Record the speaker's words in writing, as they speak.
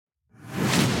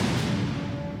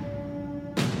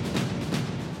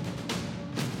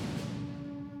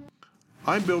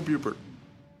I'm Bill Bupert,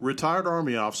 retired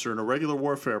Army officer and irregular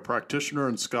warfare practitioner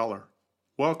and scholar.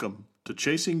 Welcome to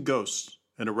Chasing Ghosts,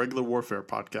 an Irregular Warfare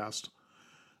podcast,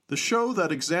 the show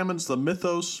that examines the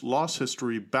mythos, lost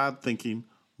history, bad thinking,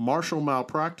 martial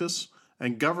malpractice,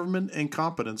 and government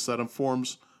incompetence that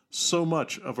informs so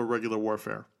much of irregular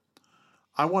warfare.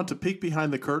 I want to peek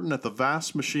behind the curtain at the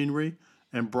vast machinery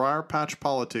and briar patch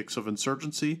politics of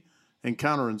insurgency and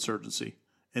counterinsurgency,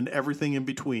 and everything in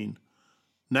between.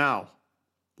 Now,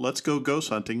 let's go ghost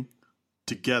hunting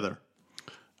together.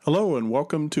 Hello, and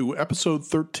welcome to episode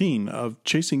 13 of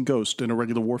Chasing Ghosts, an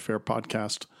Irregular Warfare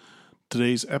podcast.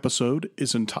 Today's episode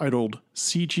is entitled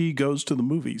CG Goes to the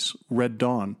Movies, Red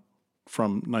Dawn,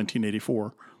 from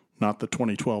 1984, not the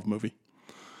 2012 movie.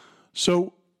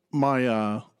 So,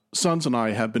 my sons and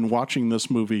I have been watching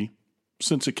this movie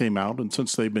since it came out and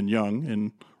since they've been young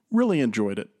and really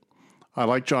enjoyed it. I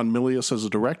like John Milius as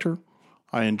a director.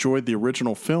 I enjoyed the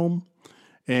original film,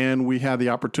 and we had the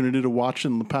opportunity to watch it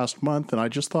in the past month, and I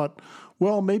just thought,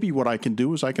 well, maybe what I can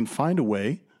do is I can find a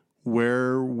way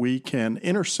where we can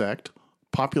intersect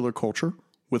popular culture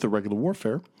with irregular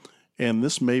warfare, and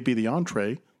this may be the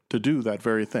entree to do that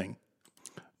very thing.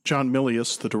 John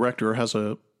Milius, the director, has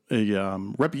a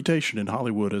reputation in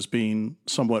Hollywood as being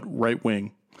somewhat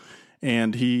right-wing,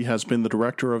 and he has been the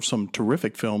director of some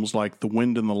terrific films like The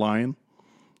Wind and the Lion,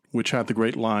 which had the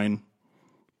great line,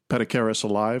 Petikaris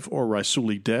alive or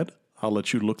Raisuli dead. I'll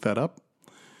let you look that up.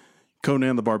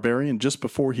 Conan the Barbarian, just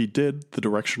before he did the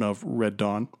direction of Red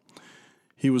Dawn.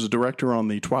 He was a director on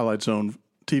the Twilight Zone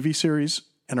TV series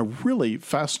and a really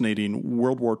fascinating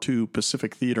World War II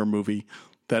Pacific Theater movie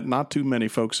that not too many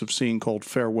folks have seen called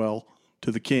Farewell to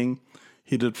the King.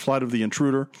 He did Flight of the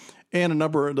Intruder and a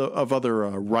number of other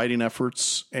writing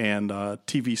efforts and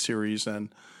TV series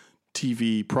and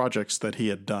TV projects that he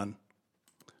had done.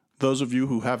 Those of you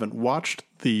who haven't watched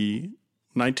the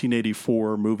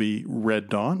 1984 movie Red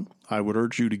Dawn, I would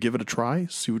urge you to give it a try,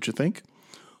 see what you think.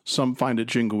 Some find it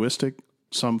jingoistic,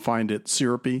 some find it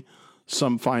syrupy,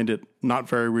 some find it not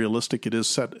very realistic. It is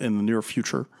set in the near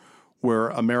future, where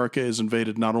America is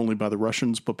invaded not only by the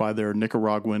Russians, but by their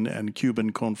Nicaraguan and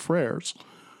Cuban confreres,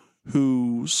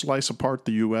 who slice apart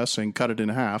the U.S. and cut it in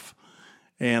half.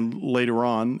 And later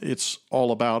on, it's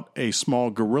all about a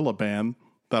small guerrilla band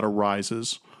that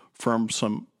arises from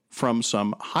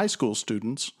some high school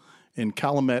students in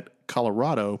Calumet,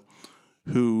 Colorado,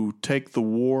 who take the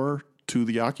war to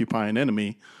the occupying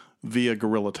enemy via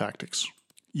guerrilla tactics.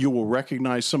 You will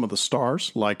recognize some of the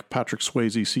stars like Patrick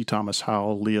Swayze, C. Thomas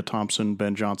Howell, Leah Thompson,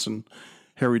 Ben Johnson,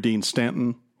 Harry Dean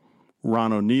Stanton,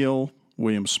 Ron O'Neal,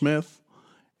 William Smith,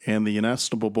 and the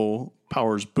inestimable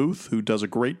Powers Booth, who does a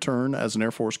great turn as an Air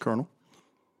Force colonel.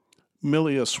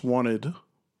 Milius wanted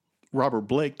Robert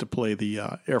Blake to play the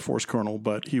Air Force colonel,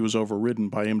 but he was overridden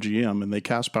by MGM, and they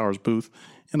cast Powers Booth,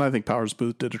 and I think Powers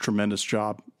Booth did a tremendous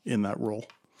job in that role.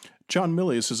 John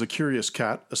Milius is a curious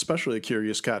cat, especially a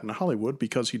curious cat in Hollywood,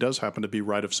 because he does happen to be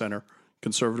right of center,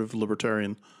 conservative,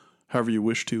 libertarian, however you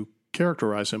wish to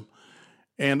characterize him.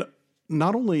 And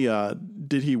not only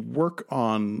did he work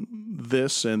on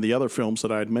this and the other films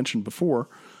that I had mentioned before,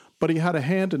 but he had a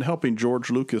hand in helping George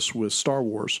Lucas with Star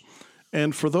Wars.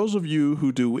 And for those of you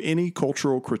who do any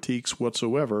cultural critiques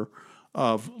whatsoever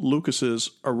of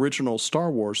Lucas's original Star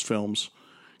Wars films,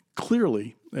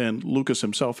 clearly, and Lucas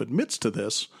himself admits to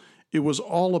this, it was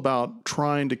all about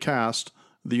trying to cast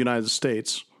the United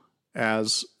States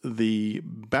as the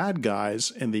bad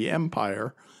guys in the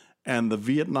Empire and the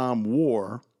Vietnam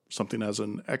War, something as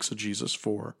an exegesis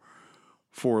for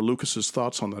Lucas's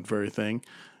thoughts on that very thing,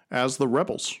 as the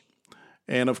rebels.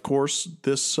 And of course,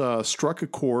 this struck a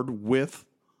chord with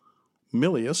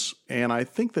Milius, and I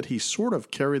think that he sort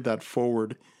of carried that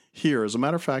forward here. As a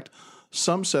matter of fact,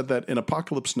 some said that in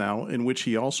Apocalypse Now, in which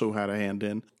he also had a hand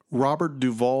in, Robert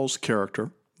Duvall's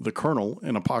character, the Colonel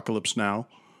in Apocalypse Now,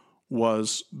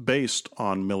 was based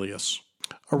on Milius.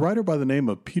 A writer by the name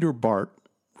of Peter Bart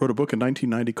wrote a book in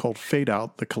 1990 called Fade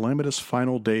Out, The Calamitous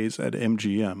Final Days at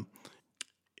MGM,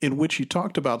 in which he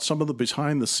talked about some of the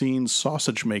behind-the-scenes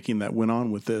sausage making that went on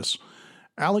with this.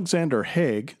 Alexander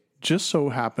Haig just so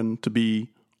happened to be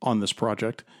on this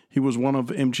project. He was one of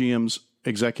MGM's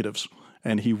executives,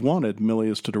 and he wanted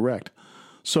Milius to direct.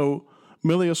 So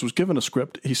Milius was given a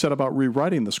script. He set about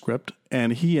rewriting the script,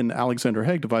 and he and Alexander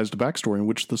Haig devised a backstory in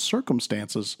which the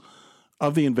circumstances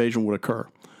of the invasion would occur.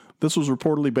 This was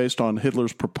reportedly based on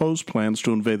Hitler's proposed plans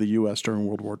to invade the U.S. during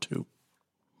World War II.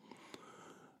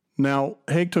 Now,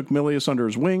 Haig took Milius under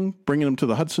his wing, bringing him to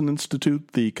the Hudson Institute,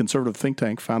 the conservative think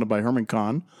tank founded by Herman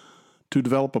Kahn, to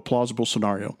develop a plausible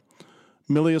scenario.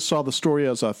 Milius saw the story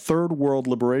as a third world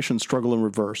liberation struggle in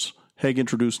reverse. Haig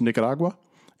introduced Nicaragua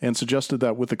and suggested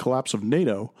that with the collapse of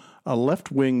NATO, a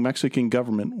left-wing Mexican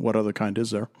government, what other kind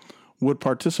is there, would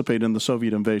participate in the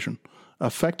Soviet invasion,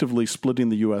 effectively splitting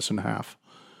the U.S. in half.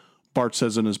 Bart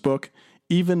says in his book,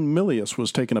 even Milius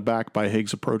was taken aback by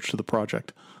Haig's approach to the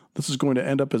project. This is going to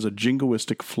end up as a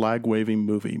jingoistic, flag-waving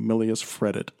movie, Milius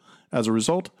fretted. As a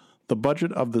result, the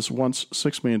budget of this once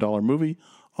 $6 million movie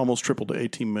almost tripled to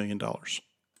 $18 million.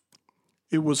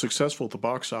 It was successful at the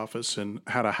box office and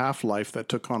had a half-life that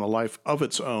took on a life of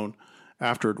its own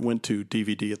after it went to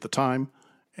DVD at the time,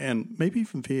 and maybe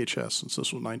even VHS since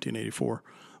this was 1984.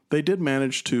 They did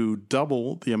manage to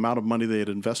double the amount of money they had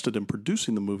invested in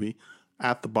producing the movie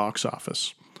at the box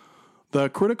office. The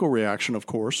critical reaction, of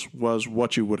course, was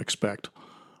what you would expect.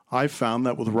 I've found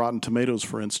that with Rotten Tomatoes,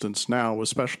 for instance, now,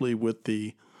 especially with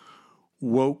the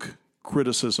woke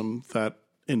criticism that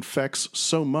infects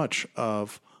so much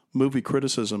of movie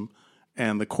criticism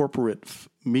and the corporate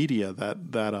media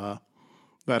that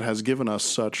has given us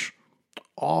such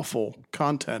awful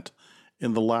content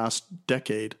in the last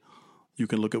decade. You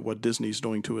can look at what Disney's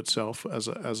doing to itself as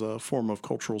a form of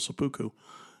cultural seppuku.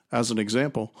 As an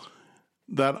example,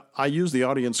 that I use the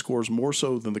audience scores more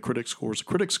so than the critic scores. The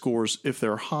critic scores, if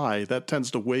they're high, that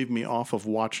tends to wave me off of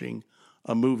watching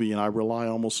a movie, and I rely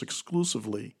almost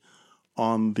exclusively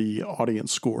on the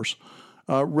audience scores.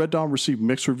 Red Dawn received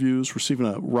mixed reviews, receiving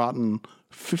a rotten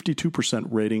 52%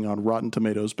 rating on Rotten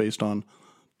Tomatoes based on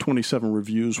 27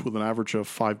 reviews with an average of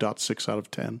 5.6 out of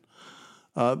 10.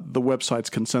 The website's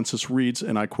consensus reads,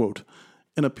 and I quote,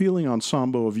 "An appealing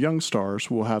ensemble of young stars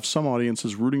will have some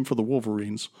audiences rooting for the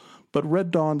Wolverines, but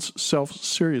Red Dawn's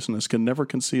self-seriousness can never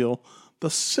conceal the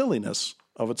silliness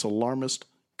of its alarmist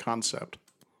concept."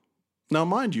 Now,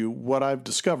 mind you, what I've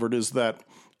discovered is that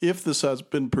if this has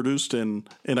been produced in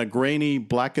a grainy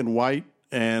black and white,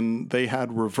 and they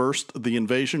had reversed the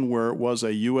invasion where it was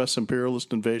a U.S.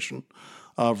 imperialist invasion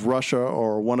of Russia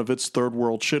or one of its third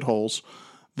world shitholes,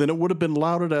 then it would have been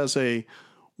lauded as a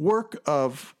work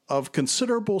of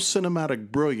considerable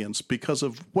cinematic brilliance because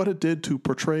of what it did to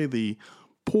portray the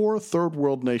poor third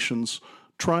world nations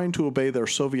trying to obey their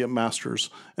Soviet masters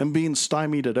and being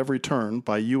stymied at every turn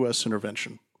by U.S.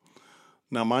 intervention.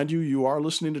 Now, mind you, you are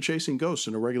listening to Chasing Ghosts,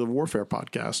 an Irregular Warfare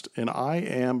podcast, and I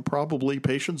am probably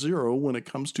patient zero when it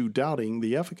comes to doubting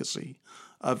the efficacy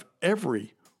of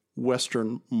every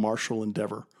Western martial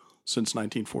endeavor since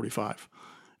 1945.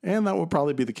 And that would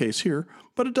probably be the case here,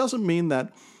 but it doesn't mean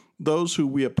that those who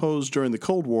we opposed during the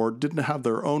Cold War didn't have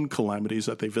their own calamities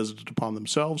that they visited upon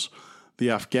themselves. The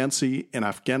Afghancy in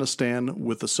Afghanistan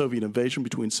with the Soviet invasion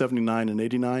between 79 and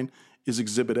 89 is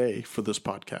Exhibit A for this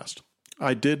podcast.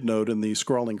 I did note in the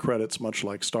scrolling credits, much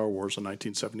like Star Wars in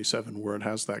 1977, where it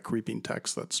has that creeping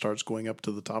text that starts going up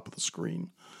to the top of the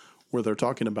screen, where they're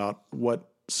talking about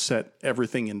what set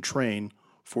everything in train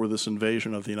for this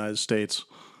invasion of the United States.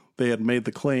 They had made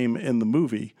the claim in the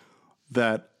movie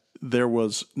that there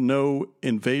was no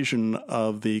invasion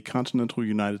of the continental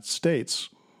United States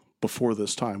before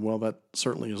this time. Well, that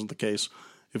certainly isn't the case.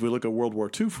 If we look at World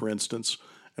War II, for instance,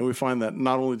 and we find that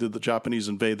not only did the Japanese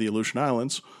invade the Aleutian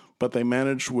Islands, but they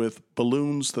managed with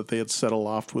balloons that they had set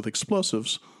aloft with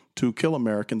explosives to kill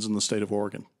Americans in the state of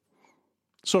Oregon.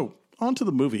 So, on to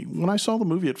the movie. When I saw the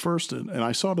movie at first, and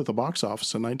I saw it at the box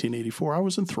office in 1984, I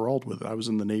was enthralled with it. I was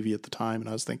in the Navy at the time, and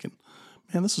I was thinking,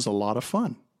 man, this is a lot of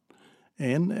fun.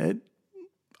 And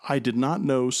I did not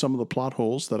know some of the plot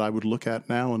holes that I would look at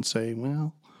now and say,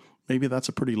 well, maybe that's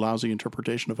a pretty lousy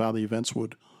interpretation of how the events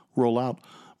would roll out.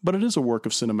 But it is a work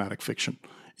of cinematic fiction.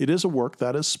 It is a work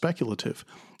that is speculative.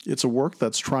 It's a work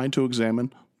that's trying to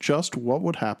examine just what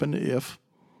would happen if,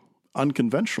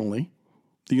 unconventionally,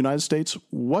 the United States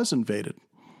was invaded.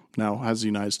 Now, has the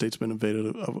United States been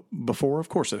invaded before? Of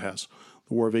course it has.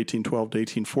 The War of 1812 to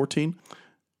 1814.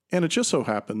 And it just so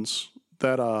happens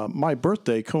that my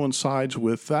birthday coincides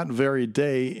with that very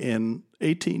day in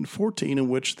 1814 in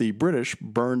which the British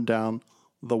burned down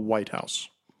the White House.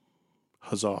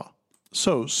 Huzzah.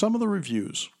 So, some of the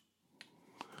reviews.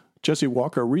 Jesse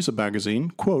Walker, Risa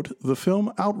Magazine, quote, "The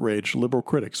film outraged liberal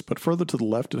critics, but further to the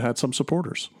left it had some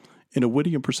supporters. In a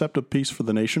witty and perceptive piece for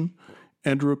The Nation,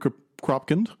 Andrew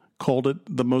Kropkind called it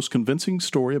the most convincing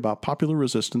story about popular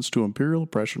resistance to imperial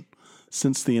oppression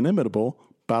since the inimitable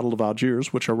Battle of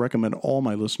Algiers, which I recommend all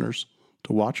my listeners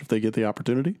to watch if they get the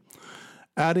opportunity,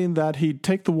 adding that he'd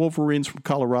take the Wolverines from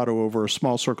Colorado over a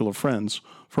small circle of friends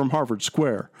from Harvard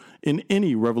Square in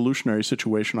any revolutionary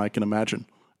situation I can imagine,"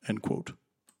 end quote.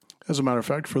 As a matter of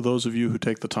fact, for those of you who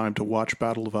take the time to watch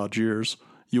Battle of Algiers,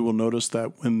 you will notice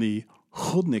that when the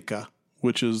Khudnica,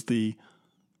 which is the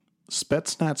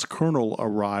Spetsnaz colonel,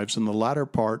 arrives in the latter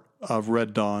part of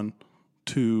Red Dawn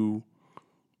to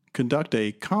conduct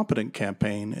a competent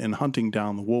campaign in hunting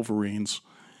down the Wolverines.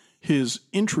 His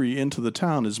entry into the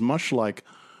town is much like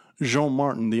Jean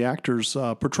Martin, the actor's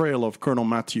portrayal of Colonel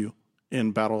Mathieu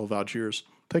in Battle of Algiers.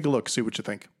 Take a look, see what you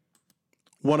think.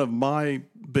 One of my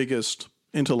biggest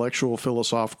intellectual,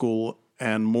 philosophical,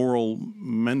 and moral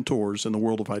mentors in the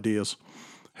world of ideas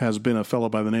has been a fellow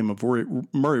by the name of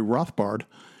Murray Rothbard,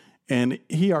 and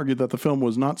he argued that the film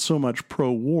was not so much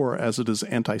pro-war as it is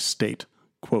anti-state.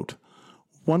 Quote,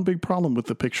 "One big problem with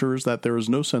the picture is that there is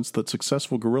no sense that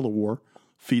successful guerrilla war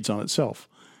feeds on itself.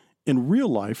 In real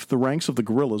life, the ranks of the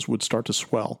guerrillas would start to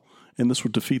swell, and this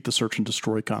would defeat the search and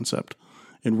destroy concept.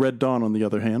 In Red Dawn, on the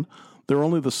other hand, there are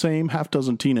only the same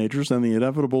half-dozen teenagers, and the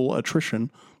inevitable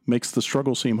attrition makes the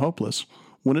struggle seem hopeless,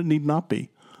 when it need not be.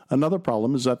 Another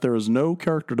problem is that there is no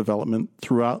character development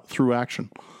through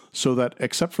action, so that,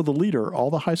 except for the leader,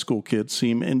 all the high school kids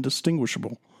seem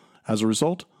indistinguishable. As a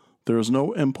result, there is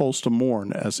no impulse to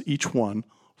mourn as each one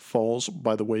falls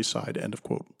by the wayside." End of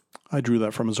quote. I drew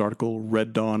that from his article,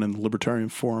 Red Dawn in the Libertarian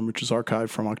Forum, which is archived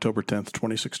from October 10th,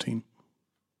 2016.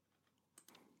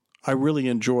 I really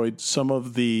enjoyed some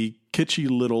of the kitschy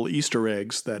little Easter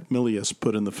eggs that Milius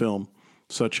put in the film,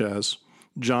 such as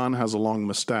John has a long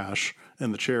mustache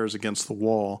and the chair is against the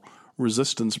wall,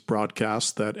 Resistance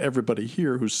broadcast that everybody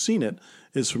here who's seen it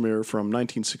is familiar from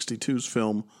 1962's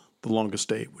film The Longest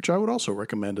Day, which I would also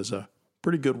recommend as a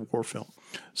pretty good war film.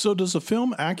 So does the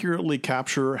film accurately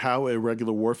capture how a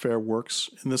regular warfare works?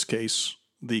 In this case,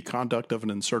 the conduct of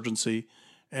an insurgency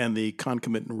and the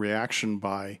concomitant reaction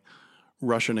by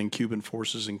Russian and Cuban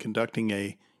forces in conducting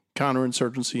a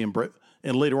counterinsurgency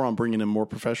and later on bringing in more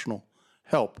professional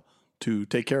help to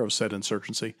take care of said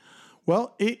insurgency.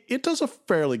 Well, it does a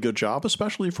fairly good job,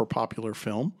 especially for popular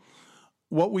film.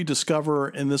 What we discover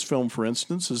in this film, for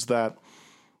instance, is that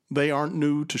they aren't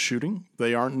new to shooting.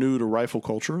 They aren't new to rifle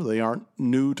culture. They aren't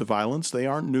new to violence. They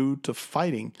aren't new to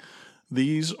fighting.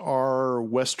 These are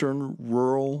Western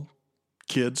rural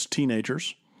kids,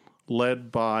 teenagers,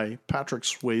 led by Patrick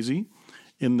Swayze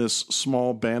in this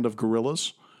small band of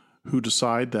guerrillas who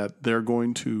decide that they're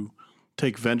going to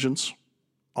take vengeance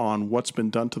on what's been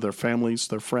done to their families,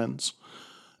 their friends,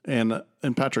 and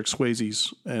Patrick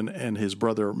Swayze's and his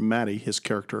brother Matty, his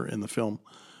character in the film,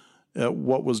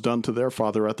 what was done to their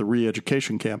father at the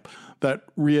re-education camp. That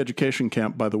re-education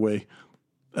camp, by the way,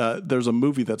 there's a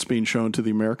movie that's being shown to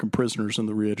the American prisoners in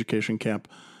the re-education camp.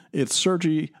 It's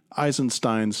Sergei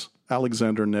Eisenstein's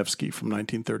Alexander Nevsky from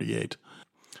 1938.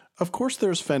 Of course,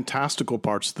 there's fantastical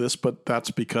parts to this, but that's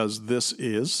because this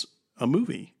is a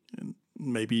movie,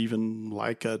 maybe even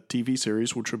like a TV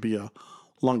series, which would be a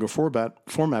longer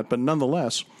format, but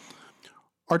nonetheless,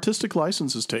 artistic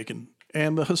license is taken.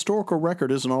 And the historical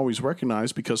record isn't always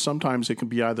recognized because sometimes it can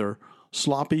be either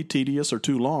sloppy, tedious, or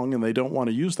too long, and they don't want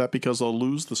to use that because they'll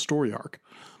lose the story arc.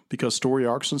 Because story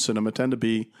arcs in cinema tend to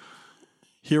be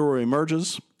hero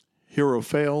emerges, hero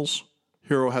fails,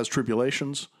 hero has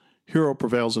tribulations, hero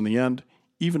prevails in the end,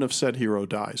 even if said hero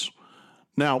dies.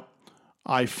 Now,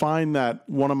 I find that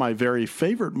one of my very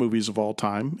favorite movies of all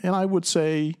time, and I would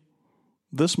say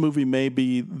this movie may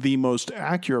be the most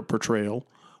accurate portrayal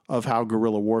of how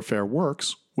guerrilla warfare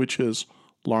works, which is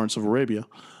Lawrence of Arabia.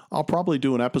 I'll probably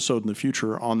do an episode in the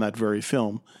future on that very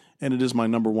film, and it is my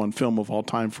number one film of all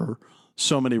time for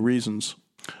so many reasons.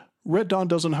 Red Dawn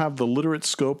doesn't have the literate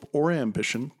scope or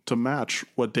ambition to match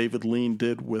what David Lean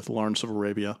did with Lawrence of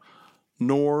Arabia,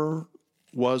 nor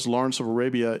was Lawrence of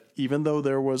Arabia, even though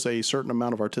there was a certain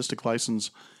amount of artistic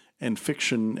license and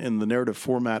fiction in the narrative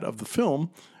format of the film,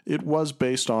 it was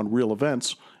based on real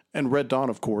events, and Red Dawn,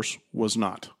 of course, was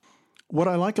not. What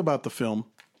I like about the film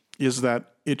is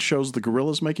that it shows the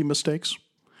guerrillas making mistakes.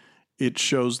 It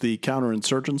shows the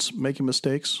counterinsurgents making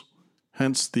mistakes,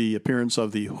 hence the appearance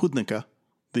of the Hudnicka,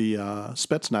 the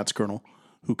Spetsnaz colonel,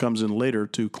 who comes in later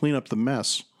to clean up the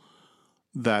mess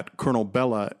that Colonel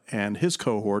Bella and his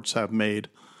cohorts have made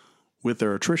with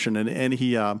their attrition. And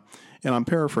he, and I'm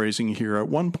paraphrasing here, at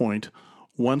one point,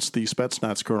 once the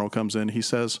Spetsnaz colonel comes in, he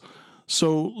says,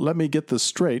 "So let me get this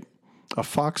straight. A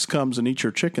fox comes and eats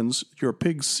your chickens, your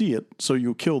pigs see it, so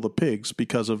you kill the pigs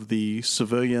because of the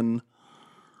civilian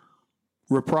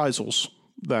reprisals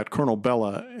that Colonel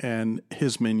Bella and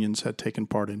his minions had taken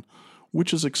part in,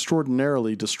 which is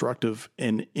extraordinarily destructive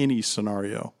in any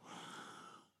scenario.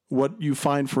 What you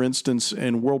find, for instance,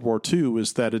 in World War II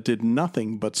is that it did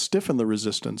nothing but stiffen the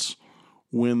resistance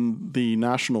when the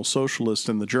National Socialists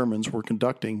and the Germans were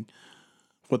conducting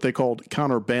what they called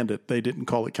counter-bandit. They didn't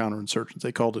call it counterinsurgents.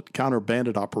 They called it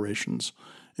counter-bandit operations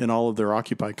in all of their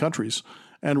occupied countries.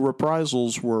 And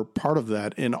reprisals were part of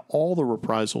that. And all the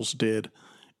reprisals did,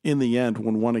 in the end,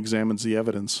 when one examines the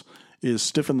evidence, is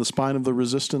stiffen the spine of the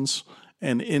resistance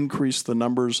and increase the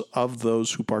numbers of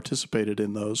those who participated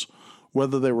in those,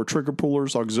 whether they were trigger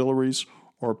pullers, auxiliaries,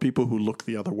 or people who looked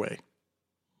the other way.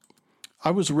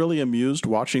 I was really amused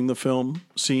watching the film,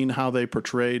 seeing how they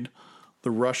portrayed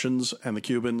the Russians and the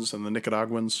Cubans and the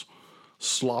Nicaraguans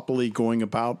sloppily going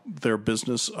about their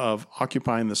business of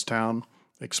occupying this town,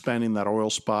 expanding that oil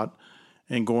spot,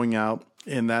 and going out,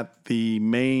 and that the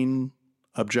main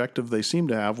objective they seemed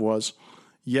to have was,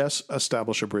 yes,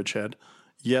 establish a bridgehead,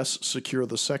 yes, secure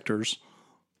the sectors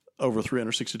over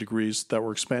 360 degrees that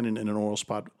were expanding in an oil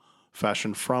spot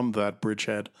fashion from that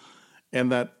bridgehead,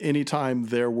 and that anytime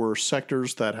there were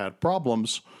sectors that had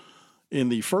problems in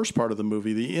the first part of the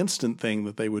movie, the instant thing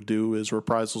that they would do is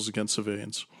reprisals against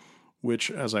civilians,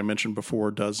 which, as I mentioned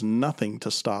before, does nothing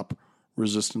to stop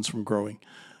resistance from growing.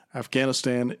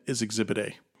 Afghanistan is Exhibit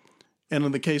A. And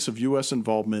in the case of U.S.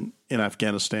 involvement in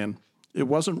Afghanistan, it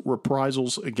wasn't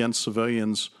reprisals against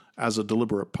civilians as a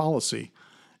deliberate policy.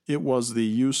 It was the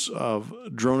use of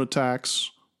drone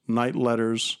attacks, night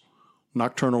letters,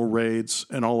 nocturnal raids,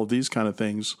 and all of these kind of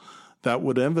things that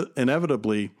would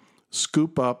inevitably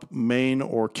scoop up, maim,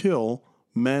 or kill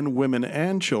men, women,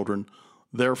 and children,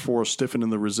 therefore stiffening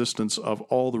the resistance of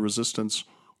all the resistance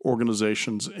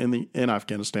organizations in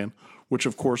Afghanistan, which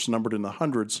of course numbered in the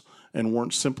hundreds and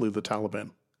weren't simply the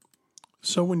Taliban.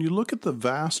 So when you look at the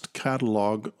vast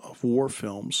catalog of war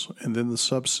films and then the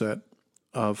subset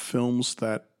of films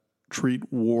that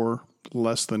treat war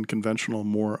less than conventional,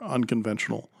 more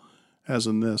unconventional, as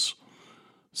in this,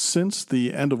 since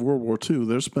the end of World War II,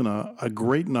 there's been a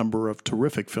great number of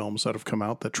terrific films that have come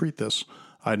out that treat this.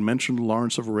 I'd mentioned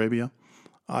Lawrence of Arabia.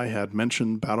 I had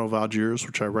mentioned Battle of Algiers,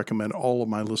 which I recommend all of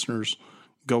my listeners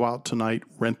go out tonight,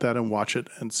 rent that and watch it,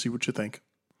 and see what you think.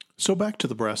 So back to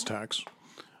the brass tacks.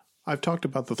 I've talked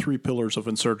about the three pillars of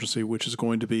insurgency, which is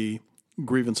going to be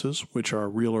grievances, which are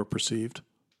real or perceived,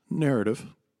 narrative,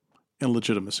 and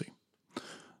legitimacy.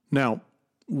 Now,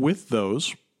 with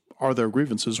those, are there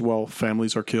grievances? Well,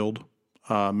 families are killed.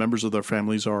 Members of their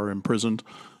families are imprisoned.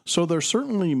 So there's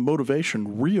certainly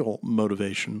motivation, real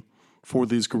motivation, for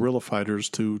these guerrilla fighters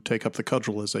to take up the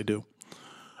cudgel as they do.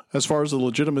 As far as the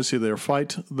legitimacy of their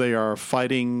fight, they are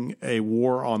fighting a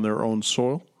war on their own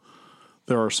soil.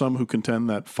 There are some who contend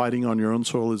that fighting on your own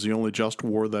soil is the only just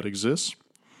war that exists.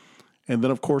 And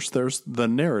then, of course, there's the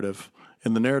narrative.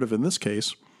 And the narrative in this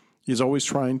case is always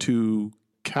trying to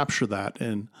capture that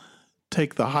and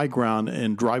take the high ground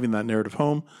in driving that narrative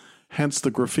home, hence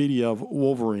the graffiti of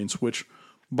Wolverines, which,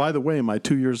 by the way, in my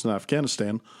 2 years in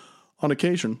Afghanistan, on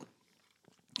occasion,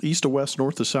 east to west,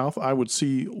 north to south, I would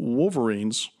see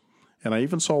Wolverines, and I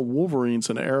even saw Wolverines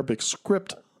in Arabic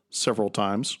script several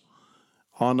times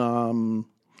on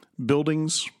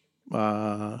buildings,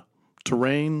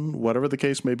 terrain, whatever the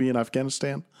case may be in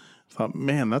Afghanistan. I thought,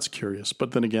 man, that's curious.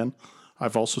 But then again,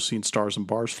 I've also seen stars and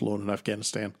bars flown in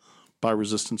Afghanistan by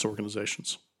resistance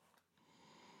organizations.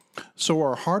 So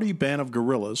our hardy band of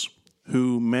guerrillas,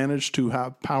 who managed to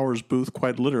have Powers Booth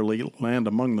quite literally land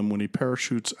among them when he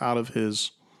parachutes out of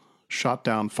his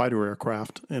shot-down fighter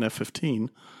aircraft, an F-15,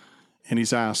 and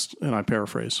he's asked, and I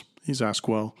paraphrase, he's asked,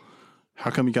 well, how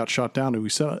come you got shot down?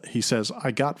 And he says, I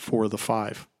got 4 of the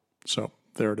 5. So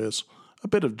there it is. A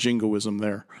bit of jingoism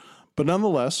there. But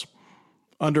nonetheless,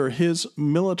 under his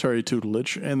military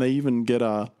tutelage, and they even get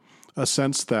a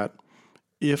sense that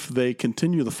if they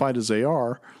continue the fight as they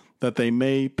are, that they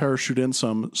may parachute in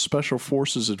some special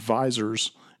forces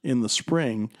advisors in the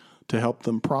spring to help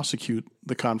them prosecute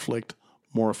the conflict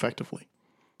more effectively.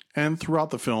 And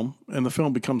throughout the film, and the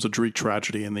film becomes a Greek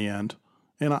tragedy in the end,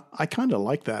 and I kind of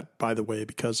like that, by the way,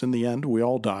 because in the end, we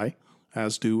all die,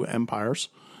 as do empires.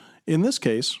 In this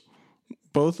case,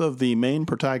 both of the main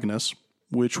protagonists,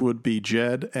 which would be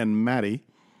Jed and Maddie,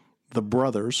 the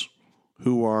brothers,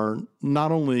 who are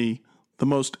not only the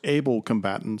most able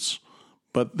combatants,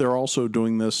 but they're also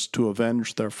doing this to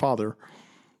avenge their father,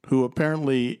 who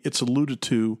apparently, it's alluded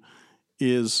to,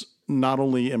 is not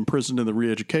only imprisoned in the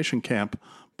re-education camp,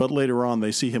 but later on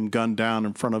they see him gunned down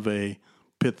in front of a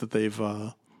pit that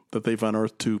they've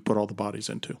unearthed to put all the bodies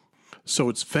into. So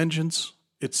it's vengeance,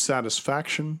 it's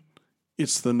satisfaction,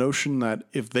 it's the notion that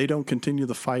if they don't continue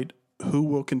the fight, who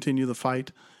will continue the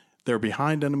fight? They're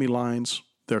behind enemy lines,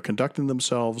 they're conducting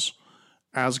themselves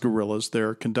as guerrillas,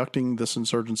 they're conducting this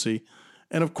insurgency,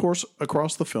 and of course,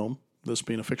 across the film, this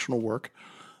being a fictional work,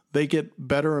 they get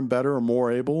better and better and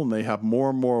more able, and they have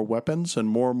more and more weapons and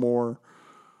more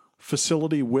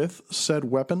facility with said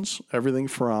weapons, everything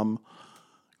from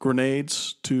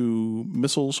grenades to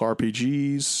missiles,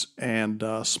 RPGs, and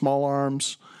small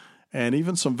arms, and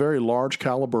even some very large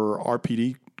caliber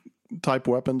RPD type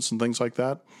weapons and things like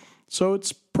that. So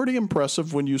it's pretty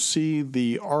impressive when you see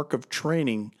the arc of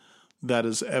training that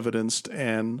is evidenced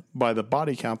and by the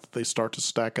body count that they start to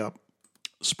stack up.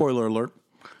 Spoiler alert,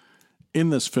 in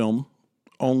this film,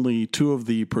 only 2 of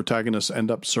the protagonists end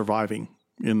up surviving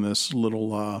in this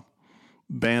little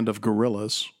band of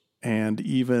guerrillas, and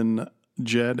even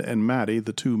Jed and Maddie,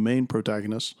 the 2 main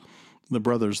protagonists, the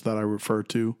brothers that I referred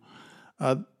to,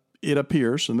 it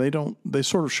appears, and they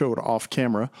sort of show it off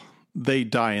camera, they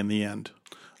die in the end.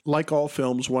 Like all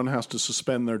films, one has to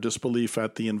suspend their disbelief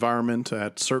at the environment,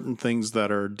 at certain things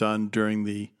that are done during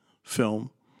the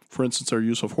film. For instance, their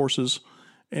use of horses,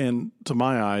 and to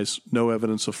my eyes, no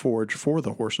evidence of forage for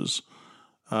the horses.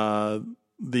 They're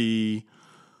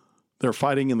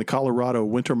fighting in the Colorado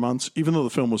winter months, even though the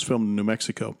film was filmed in New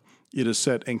Mexico. It is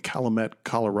set in Calumet,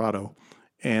 Colorado,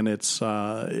 and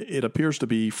it appears to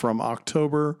be from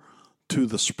October to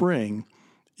the spring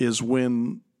is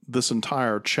when this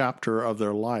entire chapter of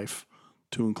their life,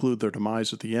 to include their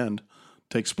demise at the end,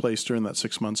 takes place during that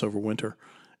 6 months over winter.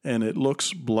 And it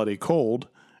looks bloody cold,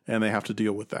 and they have to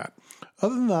deal with that.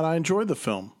 Other than that, I enjoyed the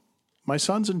film. My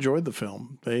sons enjoyed the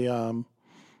film. They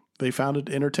found it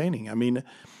entertaining. I mean,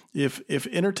 if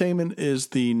entertainment is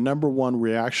the number one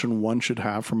reaction one should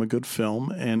have from a good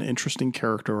film, and interesting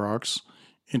character arcs,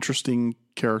 interesting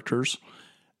characters,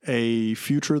 a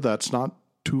future that's not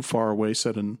too far away,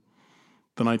 set in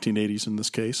the 1980s in this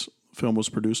case. The film was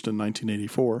produced in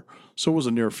 1984, so it was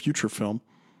a near future film.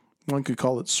 One could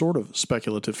call it sort of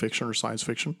speculative fiction or science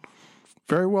fiction.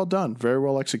 Very well done, very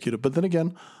well executed. But then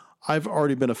again, I've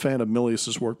already been a fan of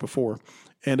Milius's work before,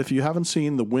 and if you haven't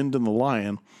seen The Wind and the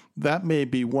Lion, that may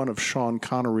be one of Sean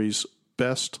Connery's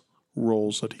best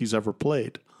roles that he's ever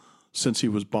played since he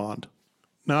was Bond.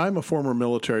 Now, I'm a former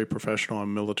military professional.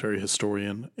 I'm a military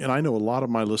historian, and I know a lot of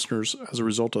my listeners, as a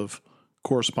result of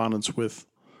correspondence with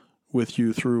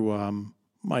you through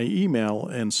my email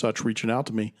and such, reaching out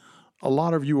to me, a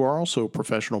lot of you are also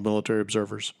professional military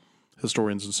observers,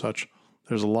 historians and such.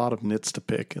 There's a lot of nits to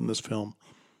pick in this film,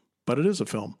 but it is a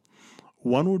film.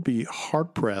 One would be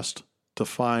hard-pressed to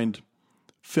find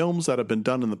films that have been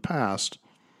done in the past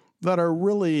that are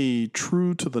really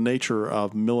true to the nature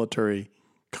of military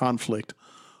conflict.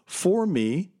 For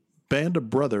me, Band of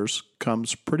Brothers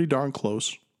comes pretty darn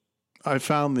close. I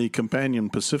found the companion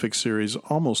Pacific series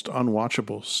almost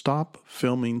unwatchable. Stop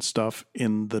filming stuff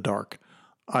in the dark.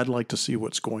 I'd like to see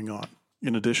what's going on.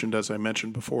 In addition, as I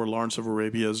mentioned before, Lawrence of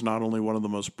Arabia is not only one of the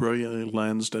most brilliantly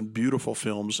lensed and beautiful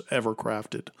films ever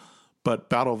crafted, but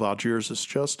Battle of Algiers is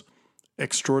just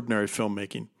extraordinary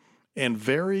filmmaking and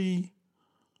very,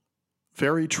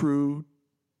 very true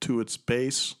to its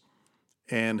base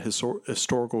and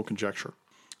historical conjecture.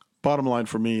 Bottom line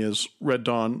for me is Red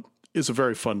Dawn is a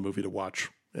very fun movie to watch,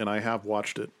 and I have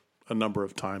watched it a number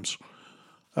of times.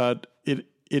 It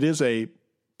is a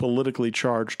politically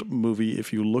charged movie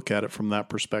if you look at it from that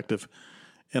perspective,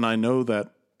 and I know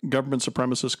that government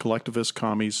supremacists, collectivists,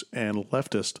 commies, and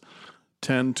leftists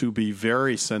tend to be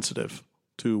very sensitive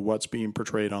to what's being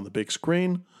portrayed on the big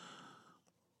screen,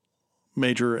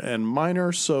 major and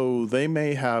minor, so they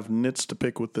may have nits to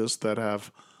pick with this that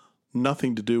have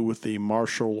nothing to do with the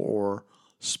martial or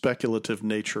speculative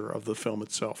nature of the film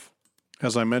itself.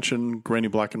 As I mentioned, grainy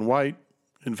black and white,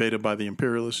 invaded by the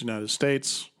imperialist United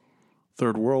States,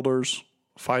 third worlders,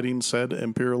 fighting said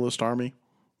imperialist army.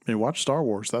 I mean, watch Star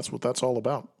Wars. That's what that's all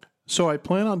about. So I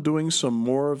plan on doing some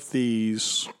more of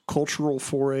these cultural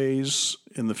forays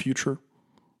in the future,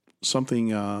 something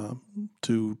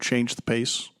to change the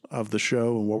pace of the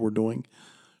show and what we're doing.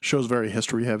 Show's very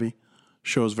history heavy.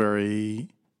 Show's very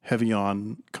heavy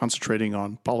on concentrating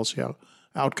on policy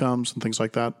outcomes and things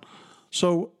like that.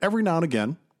 So every now and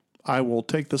again, I will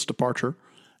take this departure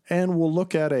and we'll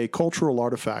look at a cultural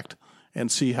artifact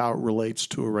and see how it relates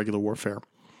to irregular warfare.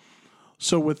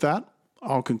 So with that,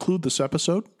 I'll conclude this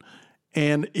episode.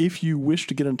 And if you wish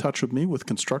to get in touch with me with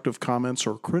constructive comments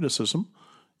or criticism,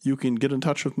 you can get in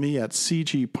touch with me at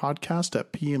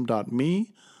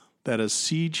cgpodcast@pm.me. That is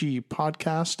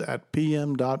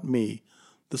cgpodcast@pm.me.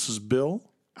 This is Bill,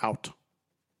 out.